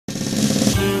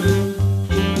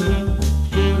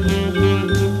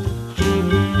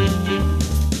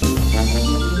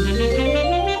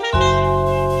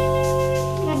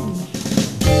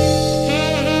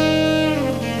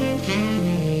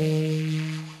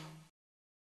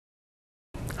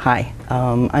Hi,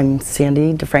 I'm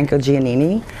Sandi DeFranco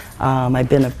Giannini. I've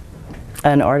been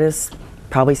an artist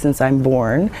probably since I'm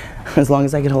born, as long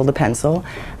as I could hold a pencil.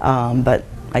 But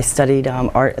I studied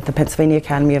art at the Pennsylvania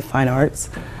Academy of Fine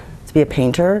Arts to be a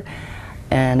painter,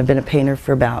 and I've been a painter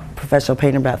for professional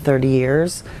painter about 30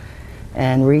 years.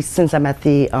 And since I'm at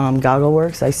the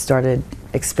Goggleworks, I started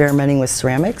experimenting with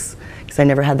ceramics because I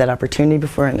never had that opportunity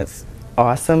before, and it's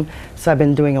awesome. So I've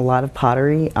been doing a lot of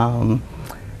pottery.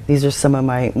 These are some of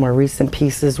my more recent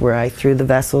pieces where I threw the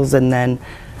vessels and then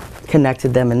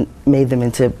connected them and made them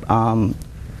into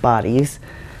bodies.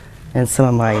 And some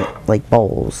of my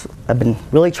bowls. I've been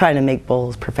really trying to make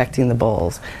bowls, perfecting the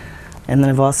bowls. And then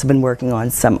I've also been working on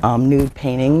some nude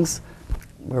paintings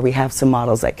where we have some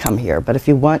models that come here. But if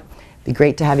you want, it'd be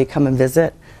great to have you come and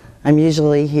visit. I'm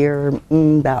usually here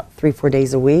about 3-4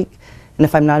 days a week. And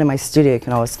if I'm not in my studio, you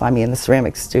can always find me in the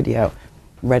ceramics studio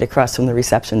right across from the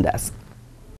reception desk.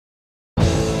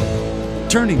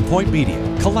 Turning Point Media,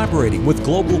 collaborating with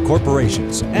global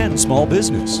corporations and small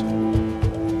business.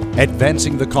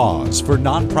 Advancing the cause for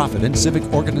nonprofit and civic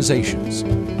organizations.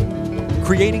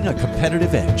 Creating a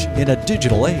competitive edge in a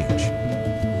digital age.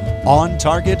 On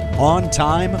target, on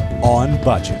time, on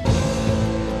budget.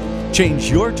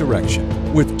 Change your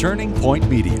direction with Turning Point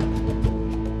Media.